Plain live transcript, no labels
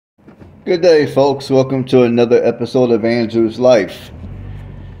Good day, folks. Welcome to another episode of Andrew's Life.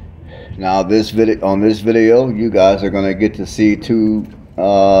 Now, on this video, you guys are gonna get to see two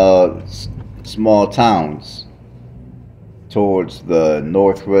small towns towards the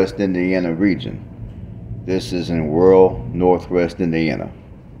Northwest Indiana region. This is in rural Northwest Indiana.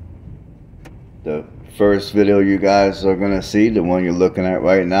 The first video you guys are gonna see, the one you're looking at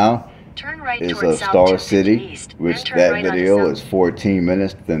right now, is of Star City, which that video is 14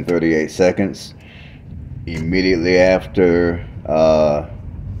 minutes and 38 seconds. Immediately after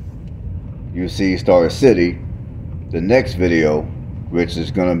you see Star City, the next video, which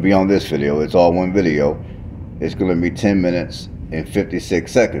is going to be on this video, it's all one video, it's going to be 10 minutes and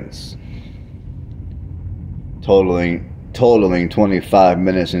 56 seconds, totaling 25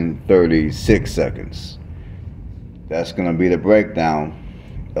 minutes and 36 seconds. That's going to be the breakdown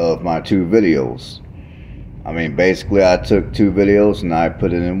of my two videos. I mean, basically I took two videos and I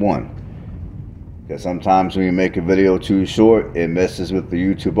put it in one, because sometimes when you make a video too short, it messes with the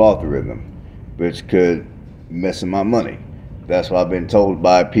YouTube algorithm, which could mess with my money. That's what I've been told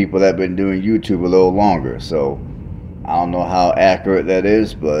by people that have been doing YouTube a little longer. So I don't know how accurate that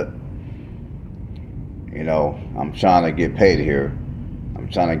is, but you know, I'm trying to get paid here. I'm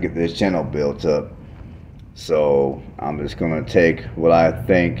trying to get this channel built up. So I'm just going to take what I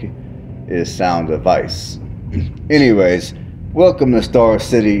think is sound advice. Anyways, welcome to Star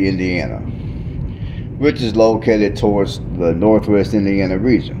City, Indiana, which is located towards the Northwest Indiana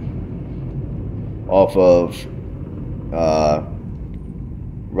region, off of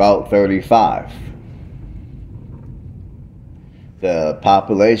Route 35. The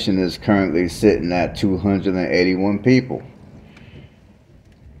population is currently sitting at 281 people.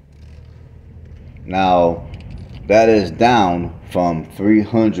 Now, that is down from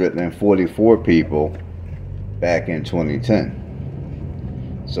 344 people back in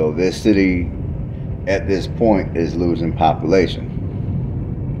 2010. So this city at this point is losing population.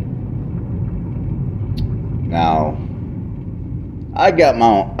 Now, I got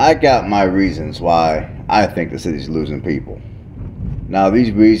my reasons why I think the city's losing people. Now,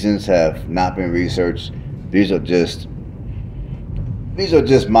 these reasons have not been researched. These are just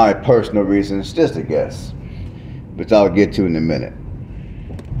my personal reasons, just a guess, which I'll get to in a minute.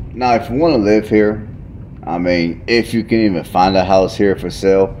 Now, if you want to live here, I mean, if you can even find a house here for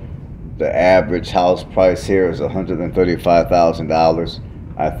sale, the average house price here is $135,000.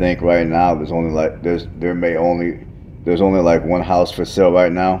 I think right now there's only like there's only like one house for sale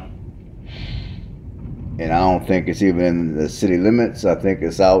right now, and I don't think it's even in the city limits. I think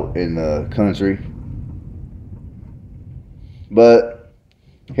it's out in the country. But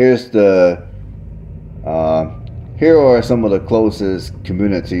here are some of the closest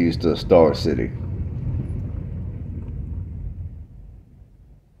communities to Star City.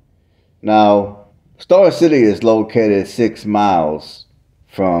 Now, Star City is located 6 miles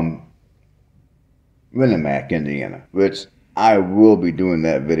from Renemac, Indiana, which I will be doing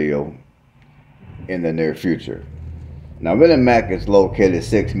that video in the near future. Now, Renemac is located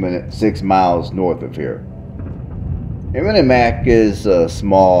 6 miles north of here. And Renemac is a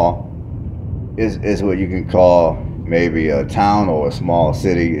small, is what you can call maybe a town or a small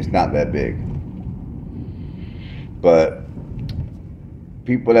city. It's not that big. But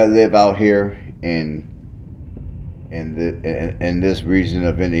people that live out here in this region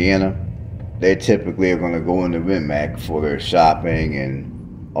of Indiana, they typically are going to go into Renemac for their shopping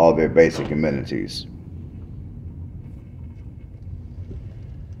and all their basic amenities.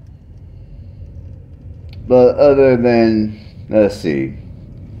 But other than, let's see.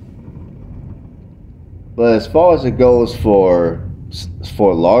 But as far as it goes for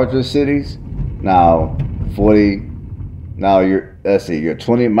larger cities, now you're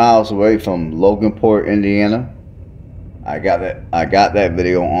 20 miles away from Loganport, Indiana. I got that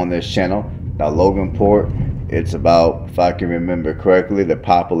video on this channel. Now Loganport, it's about, if I can remember correctly, the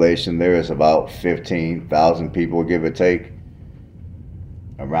population there is about 15,000 people, give or take,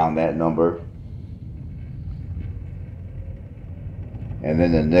 around that number. And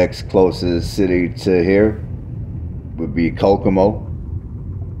then the next closest city to here would be Kokomo.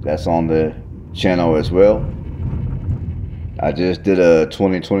 That's on the channel as well. I just did a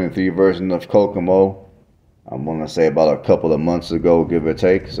 2023 version of Kokomo. I'm going to say about a couple of months ago, give or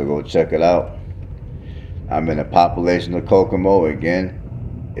take. So go check it out. I'm in the population of Kokomo. Again,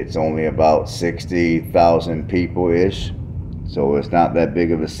 it's only about 60,000 people-ish. So it's not that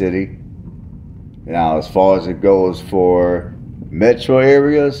big of a city. Now, as far as it goes for metro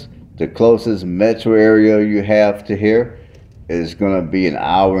areas, the closest metro area you have to here is going to be an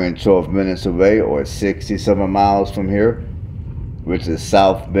hour and 12 minutes away, or 67 miles from here. which is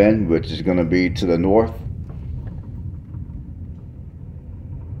South Bend, which is going to be to the north.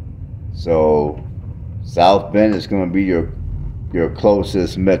 So South Bend is going to be your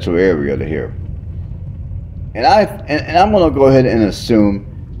closest metro area to here. And I'm going to go ahead and assume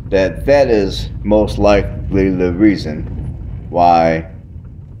that that is most likely the reason why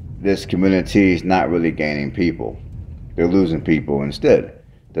this community is not really gaining people. They're losing people instead.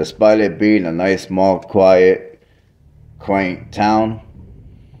 Despite it being a nice, small, quiet, quaint town,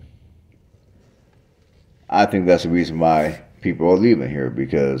 I think that's the reason why people are leaving here.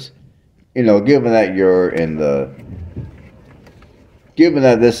 Because, you know, given that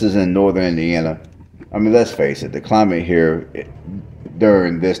this is in northern Indiana, I mean, let's face it, the climate here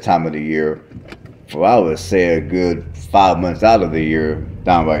during this time of the year, for I would say a good 5 months out of the year,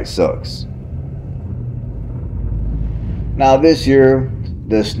 downright sucks. Now this year,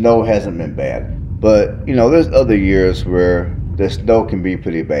 the snow hasn't been bad, but you know, there's other years where the snow can be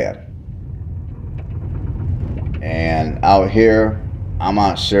pretty bad. And out here, I'm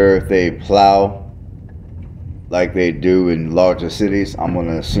not sure if they plow like they do in larger cities. I'm going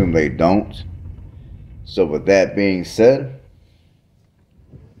to assume they don't. So with that being said,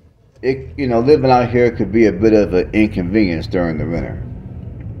 living out here could be a bit of an inconvenience during the winter.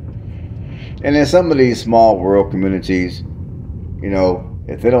 And in some of these small rural communities, you know,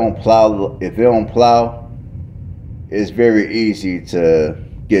 if they don't plow, it's very easy to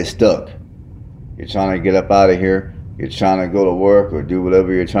get stuck. You're trying to get up out of here, you're trying to go to work or do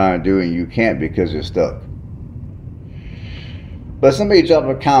whatever you're trying to do, and you can't because you're stuck. But somebody drop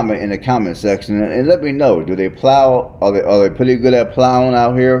a comment in the comment section and let me know. Do they plow? Are they pretty good at plowing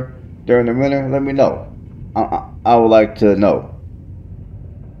out here during the winter? Let me know. I would like to know.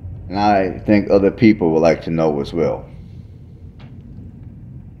 And I think other people would like to know as well.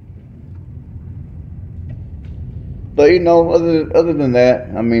 But you know, other than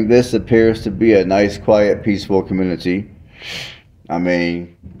that, I mean, this appears to be a nice, quiet, peaceful community. I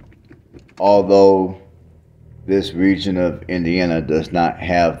mean, although this region of Indiana does not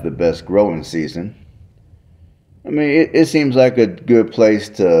have the best growing season, I mean, it seems like a good place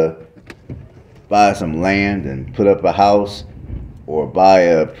to buy some land and put up a house, or buy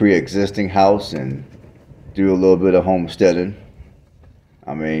a pre-existing house and do a little bit of homesteading.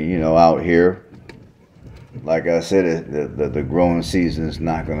 I mean, you know, out here, like I said, the growing season is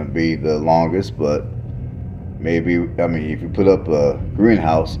not going to be the longest, but maybe, I mean, if you put up a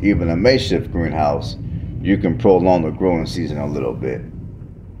greenhouse, even a makeshift greenhouse, you can prolong the growing season a little bit.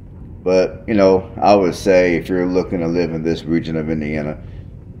 But, you know, I would say if you're looking to live in this region of Indiana,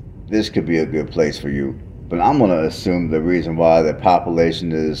 this could be a good place for you. But I'm going to assume the reason why the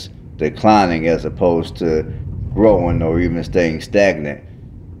population is declining as opposed to growing or even staying stagnant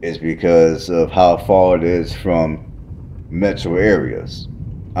is because of how far it is from metro areas.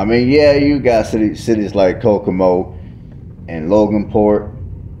 I mean, yeah, you got cities like Kokomo and Loganport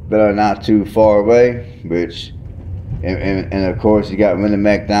that are not too far away, which, and of course you got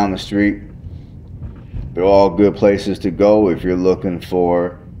Winnemac down the street. They're all good places to go if you're looking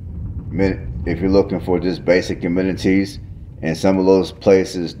for just basic amenities. And some of those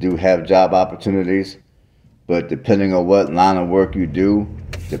places do have job opportunities, but depending on what line of work you do,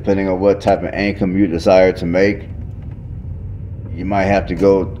 depending on what type of income you desire to make, you might have to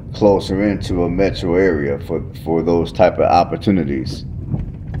go closer into a metro area for those type of opportunities.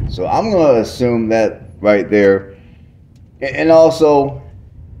 So I'm going to assume that right there. And also,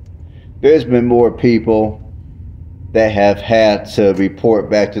 there's been more people that have had to report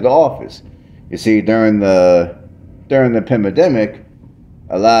back to the office. You see, during the pandemic,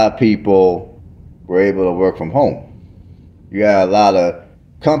 a lot of people were able to work from home. You got a lot of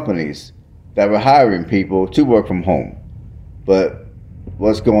companies that were hiring people to work from home. But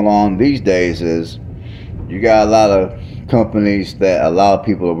what's going on these days is you got a lot of companies that allow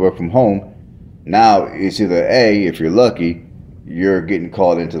people to work from home. Now it's either A, if you're lucky, you're getting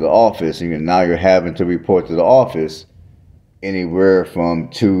called into the office, and now you're having to report to the office anywhere from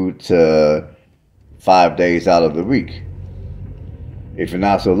 2 to 5 days out of the week. If you're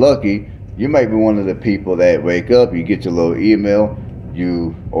not so lucky, you might be one of the people that wake up, you get your little email,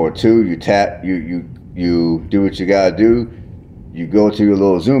 you tap, you do what you gotta do, you go to your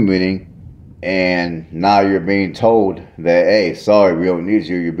little Zoom meeting, and now you're being told that, hey, sorry, we don't need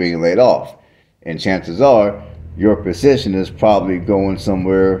you, you're being laid off. And chances are your position is probably going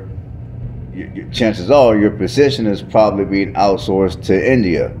somewhere. Chances are your position is probably being outsourced to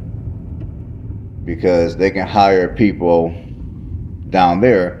India, because they can hire people down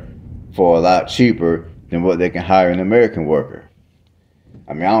there for a lot cheaper than what they can hire an American worker.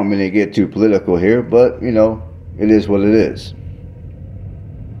 I mean, I don't mean to get too political here, but you know, it is what it is.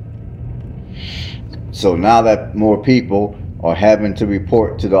 So now that more people are having to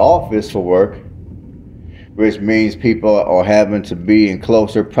report to the office for work, which means people are having to be in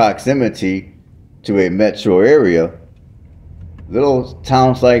closer proximity to a metro area, little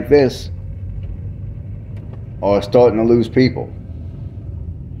towns like this are starting to lose people.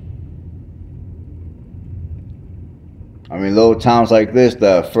 I mean, little towns like this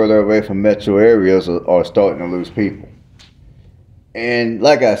that are further away from metro areas are starting to lose people. And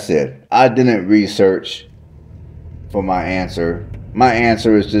like I said, I didn't research for my answer. My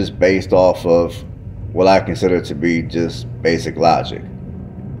answer is just based off of what I consider to be just basic logic.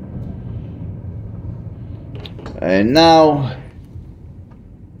 And now,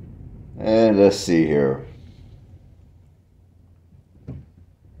 let's see here.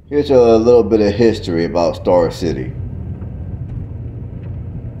 Here's a little bit of history about Star City,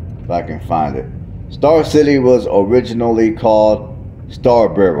 if I can find it. Star City was originally called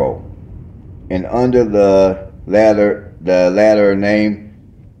Starborough, and under the latter name,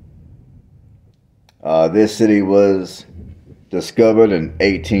 this city was discovered in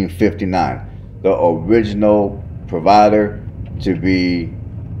 1859. The original provider to be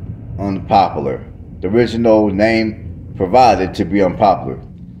unpopular. The original name provided to be unpopular.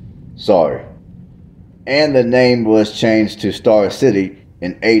 Sorry. And the name was changed to Star City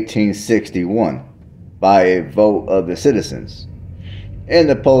in 1861 by a vote of the citizens. And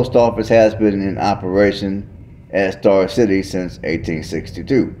the post office has been in operation at Star City since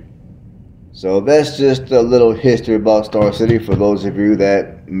 1862. So that's just a little history about Star City for those of you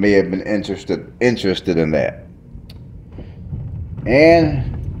that may have been interested in that.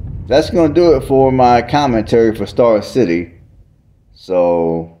 And that's going to do it for my commentary for Star City.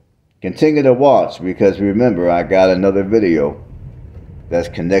 So continue to watch, because remember, I got another video that's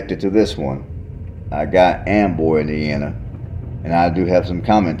connected to this one. I got Amboy, Indiana, and I do have some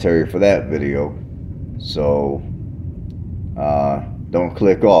commentary for that video. So don't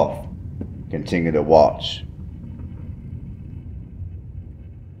click off. Continue to watch.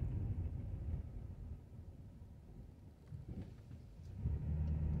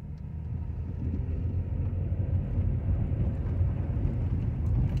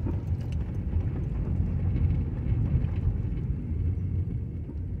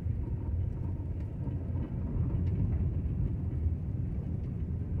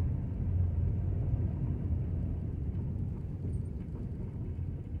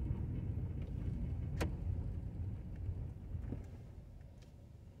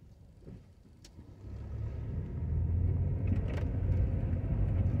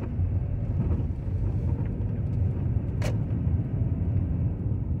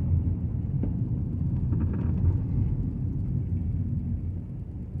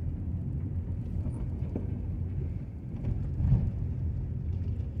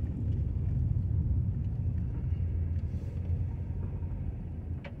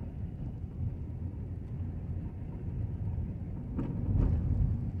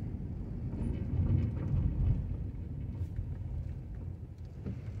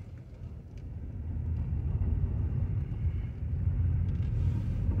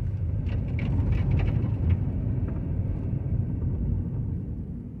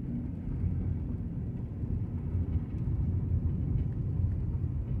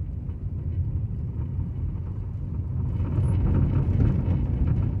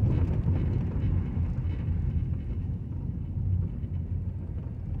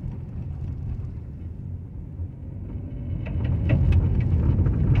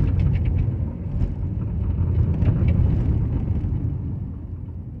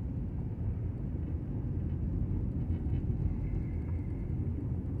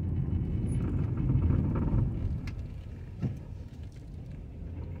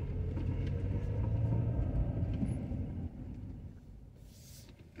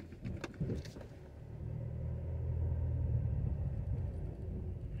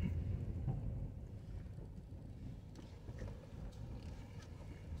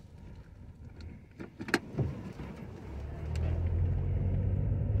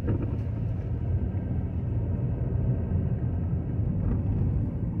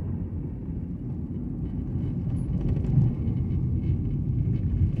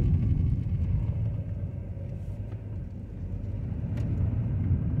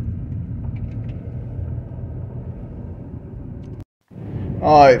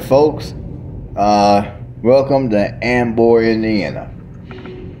 Alright folks, welcome to Amboy, Indiana.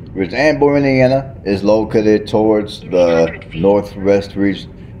 Which Amboy, Indiana is located towards the northwest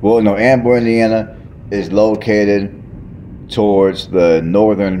region. Well, no, Amboy, Indiana is located towards the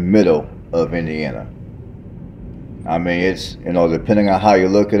northern middle of Indiana. I mean, it's, depending on how you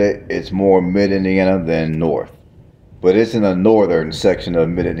look at it, it's more mid-Indiana than north. But it's in the northern section of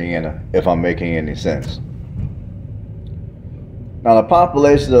mid-Indiana, if I'm making any sense. Now, the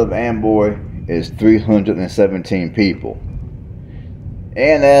population of Amboy is 317 people.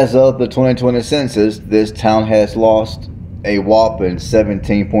 And as of the 2020 census, this town has lost a whopping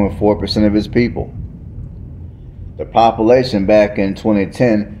 17.4% of its people. The population back in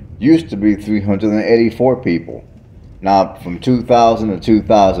 2010 used to be 384 people. Now, from 2000 to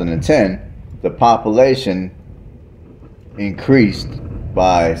 2010, the population increased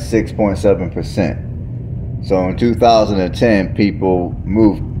by 6.7%. So in 2010, people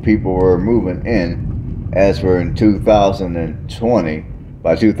were moving in, as for in 2020.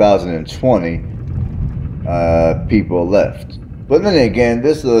 By 2020, people left. But then again,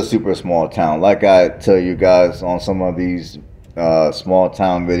 this is a super small town. Like I tell you guys on some of these small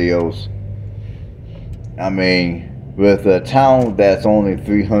town videos, I mean, with a town that's only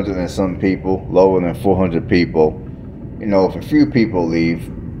 300 and some people, lower than 400 people, if a few people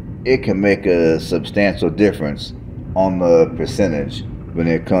leave, it can make a substantial difference on the percentage when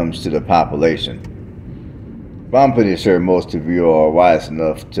it comes to the population. But I'm pretty sure most of you are wise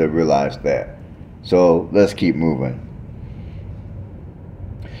enough to realize that. So let's keep moving.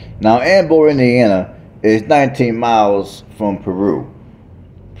 Now, Amboy, Indiana is 19 miles from Peru.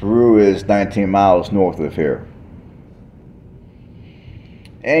 Peru is 19 miles north of here.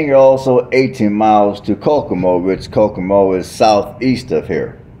 And you're also 18 miles to Kokomo, which Kokomo is southeast of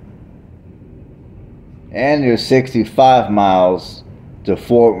here. And you're 65 miles to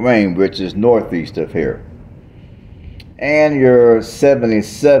Fort Wayne, which is northeast of here. And you're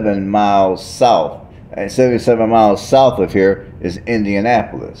 77 miles south. And 77 miles south of here is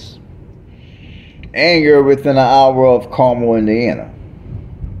Indianapolis. And you're within an hour of Carmel, Indiana.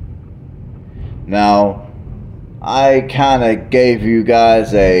 Now, I kind of gave you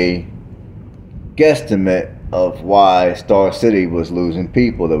guys a guesstimate of why Star City was losing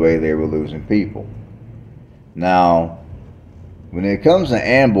people the way they were losing people. Now, when it comes to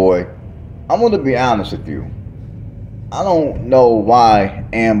Amboy, I'm going to be honest with you. I don't know why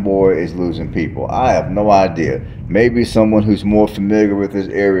Amboy is losing people. I have no idea. Maybe someone who's more familiar with this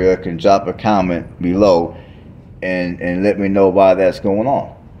area can drop a comment below and let me know why that's going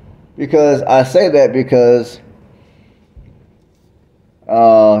on. Because I say that because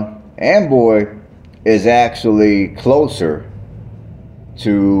Amboy is actually closer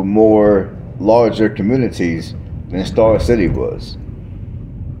to more larger communities than Star City was.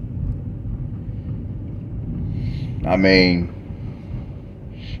 I mean,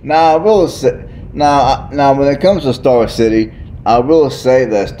 now I will say, now when it comes to Star City, I will say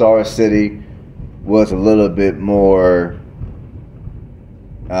that Star City was a little bit more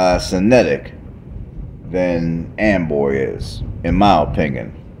scenic than Amboy is, in my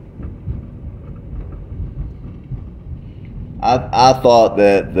opinion. I thought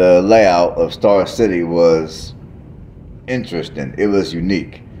that the layout of Star City was interesting. It was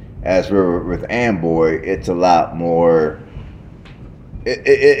unique. As with Amboy, it's a lot more,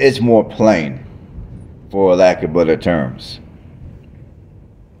 it's more plain, for lack of better terms.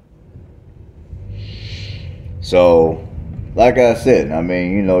 So, like I said, I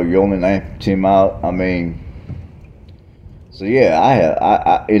mean, you're only 19 miles. I mean, so yeah,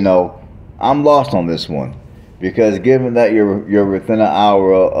 I'm lost on this one, because given that you're within an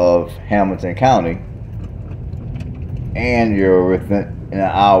hour of Hamilton County, and you're within an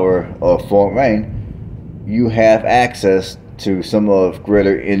hour of Fort Wayne, you have access to some of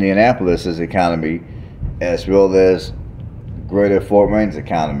greater Indianapolis's economy, as well as greater Fort Wayne's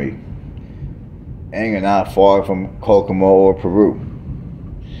economy. And you're not far from Kokomo or Peru.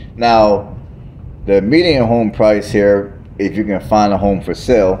 Now, the median home price here, if you can find a home for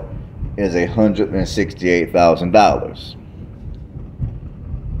sale, is $168,000.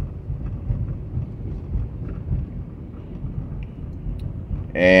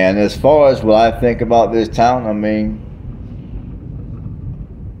 And as far as what I think about this town, I mean,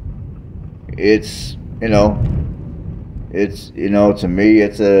 it's, to me,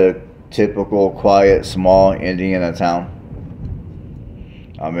 it's a typical, quiet, small Indiana town.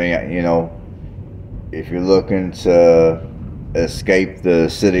 I mean, if you're looking to escape the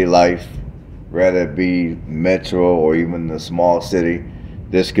city life, rather it be metro or even the small city,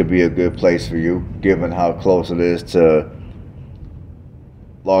 this could be a good place for you, given how close it is to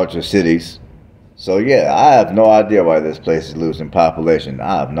larger cities. So yeah, I have no idea why this place is losing population.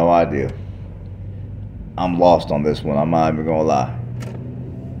 I have no idea. I'm lost on this one. I'm not even gonna lie.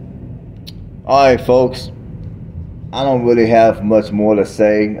 Alright folks, I don't really have much more to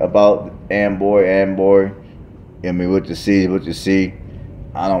say about Amboy. I mean, what you see is what you see.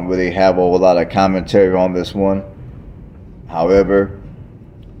 I don't really have a whole lot of commentary on this one. However,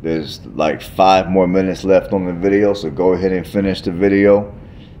 there's like 5 more minutes left on the video, so go ahead and finish the video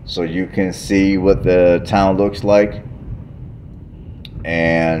so you can see what the town looks like.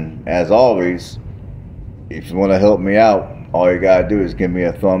 And as always, if you want to help me out, all you gotta do is give me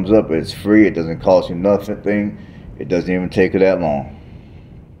a thumbs up. It's free. It doesn't cost you nothing. It doesn't even take you that long.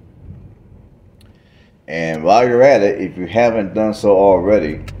 And while you're at it, if you haven't done so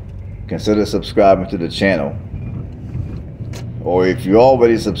already, consider subscribing to the channel. Or if you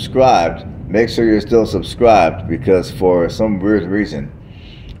already subscribed, make sure you're still subscribed, because for some weird reason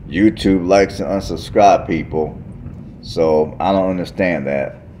YouTube likes to unsubscribe people. So I don't understand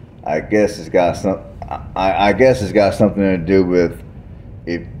that. I guess it's got something to do with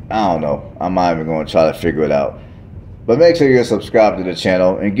it. I don't know. I'm not even going to try to figure it out. But make sure you're subscribed to the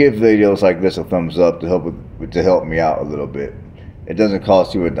channel and give videos like this a thumbs up to help me out a little bit. It doesn't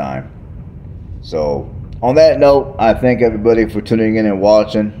cost you a dime. So on that note, I thank everybody for tuning in and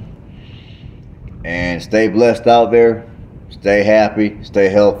watching. And stay blessed out there. Stay happy, stay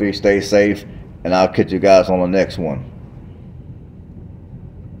healthy, stay safe, and I'll catch you guys on the next one.